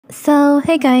So,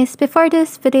 hey guys, before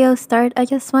this video start, I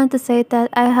just want to say that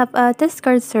I have a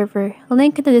Discord server,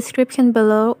 link in the description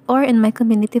below or in my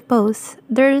community post.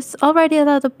 There's already a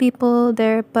lot of people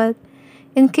there, but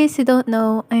in case you don't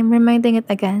know, I'm reminding it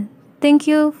again. Thank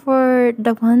you for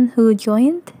the one who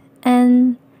joined,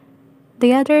 and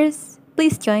the others,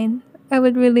 please join. I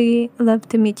would really love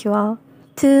to meet you all.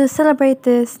 To celebrate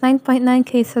this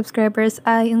 9.9k subscribers,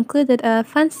 I included a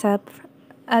fan sub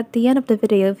at the end of the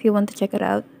video if you want to check it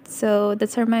out. So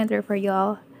that's a reminder for you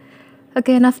all.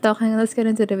 Okay, enough talking. Let's get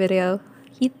into the video.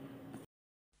 Yeet.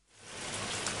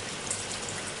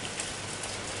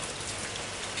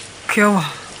 今日は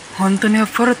本当に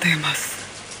溢れています。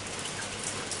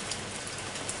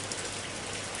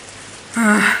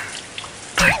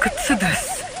退屈で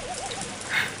す。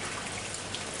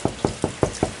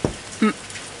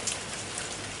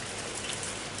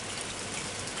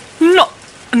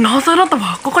なぜあなた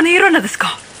はここにいるのです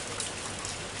か？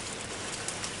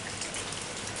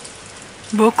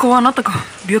僕はあなたが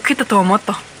病気だと思っ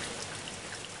た。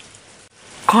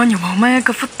今夜は雨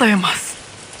が降っています。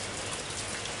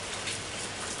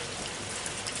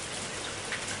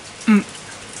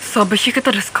寂しげ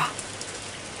ですか？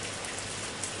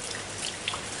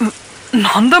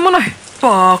なんでもない、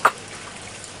バーカ。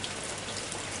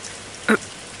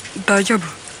大丈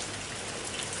夫？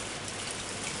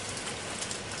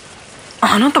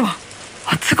あなたは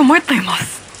熱が燃えていま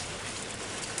す。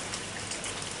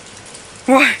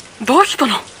おい、どうした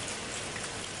の？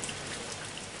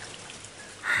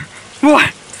おい、し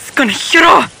っかりしろ！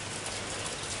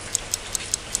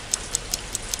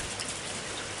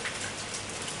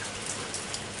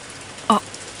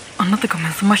あなたが目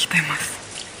覚ましています。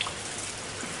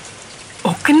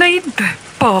起きないで、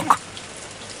バカ。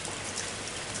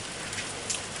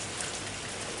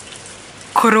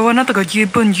これはあなたが自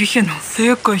分自身の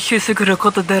正解しすぎる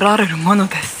ことでられるもの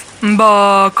です。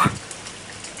バカ。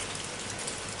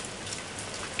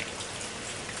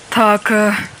た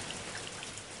く。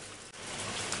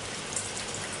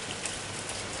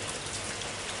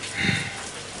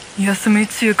休み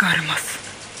中があります。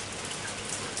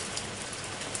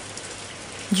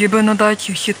自分の大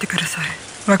地を知ってください。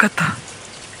分かった？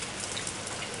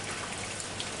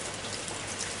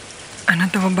あな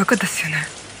たはバカですよね。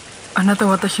あなた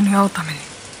は私に会うために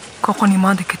ここに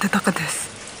まで来てたかです。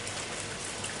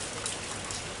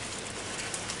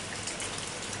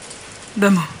で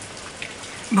も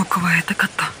僕は会いたかっ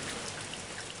た。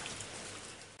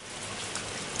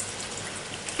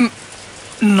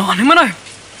何もない、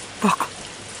バカ。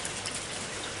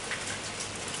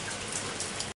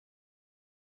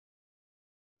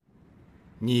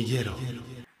逃げろ。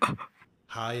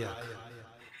早く。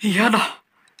嫌だ。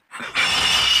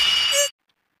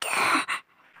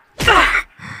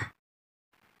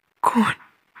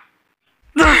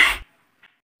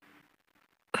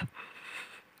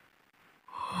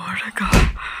俺が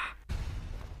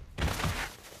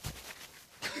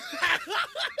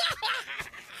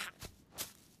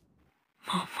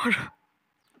守る。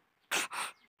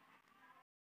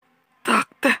だっ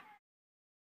て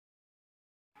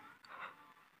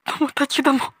友達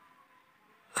だもん。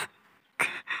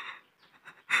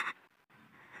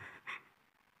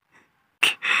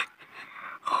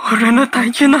俺の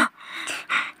大事な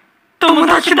友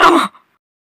達だもん。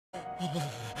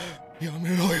やめ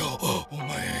ろよ、お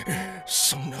前。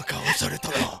そんな顔された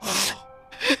ら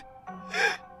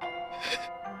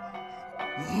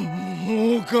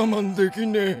もう我慢でき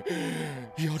ねえ。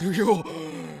やるよ、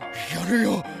やる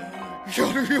よ、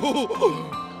やるよ。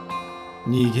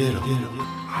逃げろ。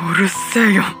うるせ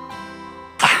えよ。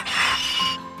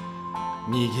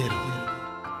逃げろ。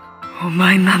お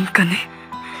前なんかに。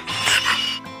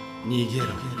逃げろ、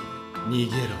逃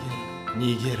げろ、逃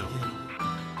げろ。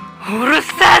うるせ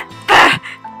えって。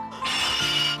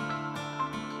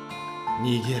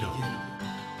逃げろ。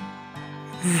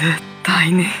絶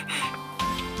対に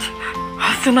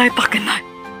忘れたくない。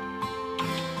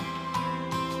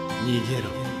逃げろ。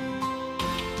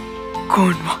ゴ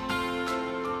ンは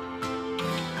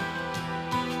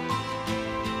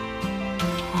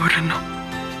俺の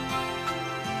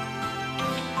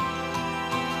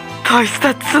大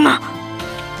切な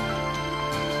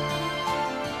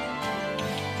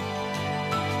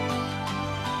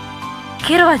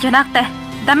キルワじゃなくて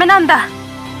ダメなんだ。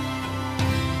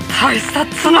大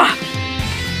切な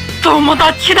友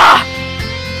達だ。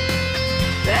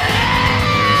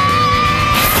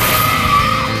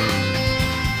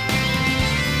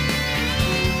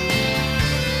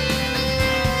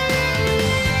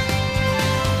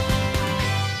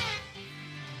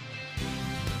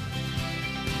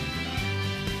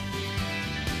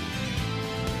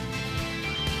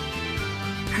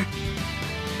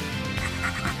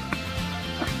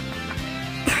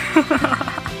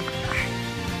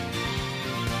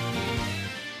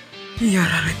や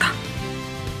られた。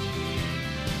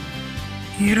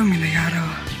イルミの野郎は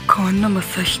こんなも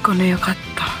さひこねよかっ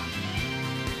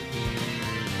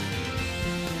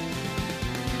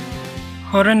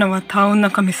た。俺らはタウンの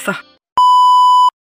神さ。